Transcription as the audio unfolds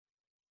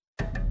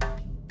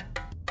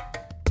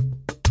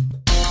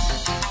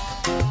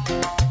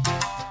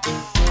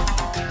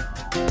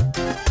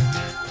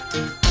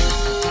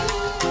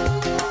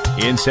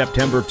In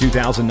September of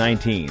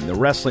 2019, the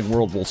wrestling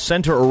world will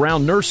center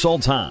around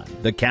Nur-Sultan,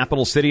 the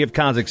capital city of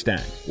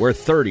Kazakhstan, where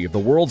 30 of the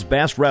world's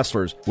best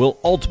wrestlers will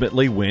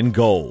ultimately win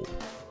gold.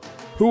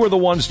 Who are the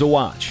ones to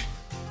watch?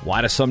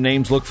 Why do some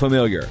names look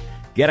familiar?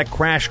 Get a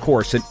crash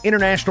course in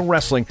international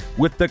wrestling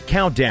with the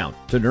Countdown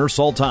to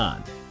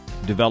Nur-Sultan.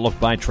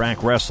 Developed by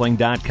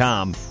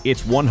TrackWrestling.com,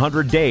 it's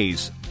 100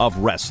 days of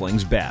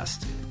wrestling's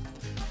best.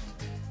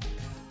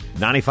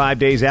 95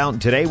 days out,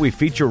 and today we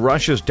feature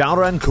Russia's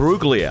Dauren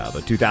Kurugliev,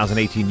 a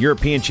 2018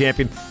 European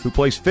champion who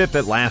placed 5th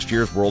at last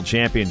year's World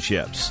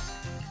Championships.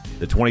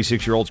 The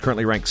 26-year-old is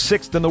currently ranked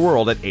 6th in the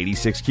world at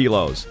 86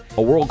 kilos.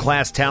 A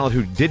world-class talent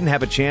who didn't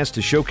have a chance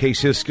to showcase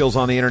his skills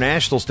on the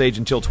international stage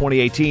until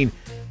 2018,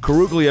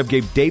 Kurugliev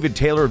gave David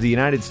Taylor of the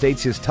United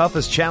States his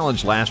toughest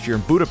challenge last year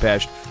in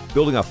Budapest,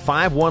 building a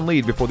 5-1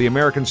 lead before the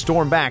Americans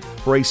stormed back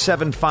for a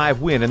 7-5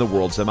 win in the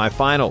World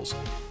Semifinals.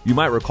 You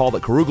might recall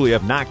that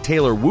Kurugliev knocked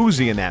Taylor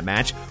woozy in that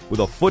match with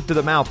a foot to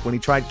the mouth when he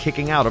tried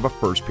kicking out of a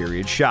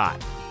first-period shot.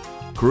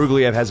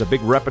 Kurugliev has a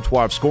big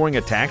repertoire of scoring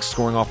attacks,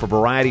 scoring off a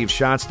variety of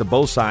shots to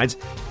both sides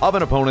of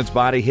an opponent's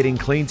body, hitting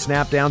clean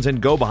snap-downs and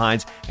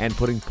go-behinds, and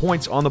putting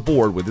points on the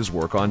board with his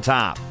work on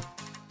top.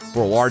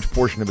 For a large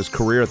portion of his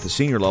career at the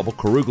senior level,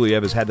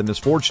 Kurugliev has had the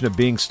misfortune of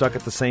being stuck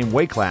at the same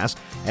weight class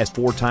as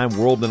 4-time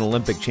world and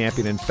Olympic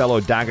champion and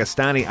fellow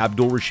Dagestani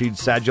Abdulrashid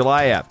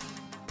Sajalayev.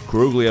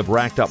 Kurugliev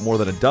racked up more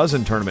than a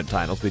dozen tournament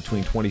titles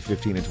between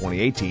 2015 and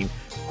 2018,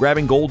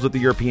 grabbing golds at the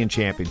European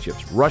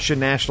Championships, Russian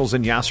Nationals,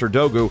 and Yasser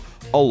Dogu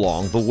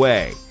along the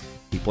way.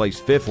 He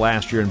placed 5th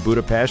last year in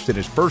Budapest in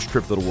his first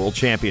trip to the World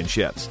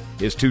Championships.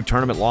 His 2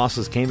 tournament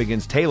losses came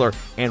against Taylor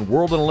and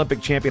world and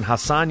Olympic champion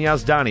Hassan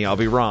Yazdani of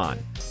Iran.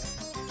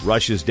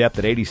 Russia's depth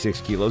at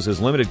 86 kilos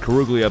has limited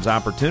Kurugliev's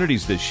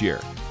opportunities this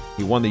year.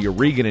 He won the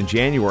Urigan in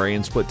January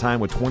and split time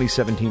with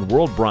 2017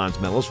 world bronze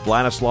medalist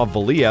Vladislav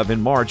Valiev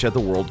in March at the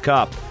World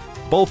Cup.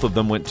 Both of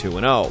them went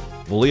 2-0.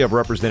 Valiev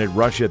represented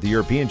Russia at the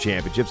European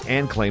Championships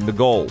and claimed the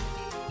gold.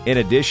 In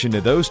addition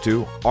to those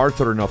two,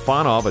 Arthur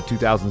Nafanov, a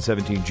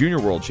 2017 Junior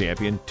World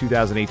Champion,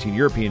 2018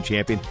 European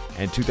Champion,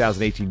 and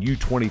 2018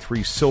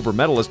 U-23 silver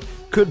medalist,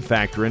 could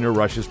factor into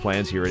Russia's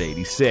plans here at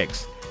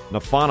 86.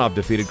 Nafanov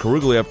defeated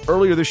Kurugliev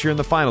earlier this year in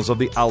the finals of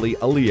the Ali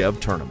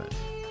Aliyev tournament.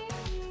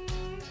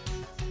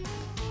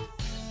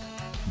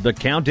 The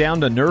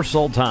Countdown to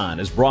Nur-Sultan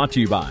is brought to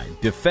you by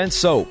Defense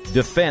Soap.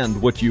 Defend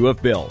what you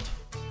have built.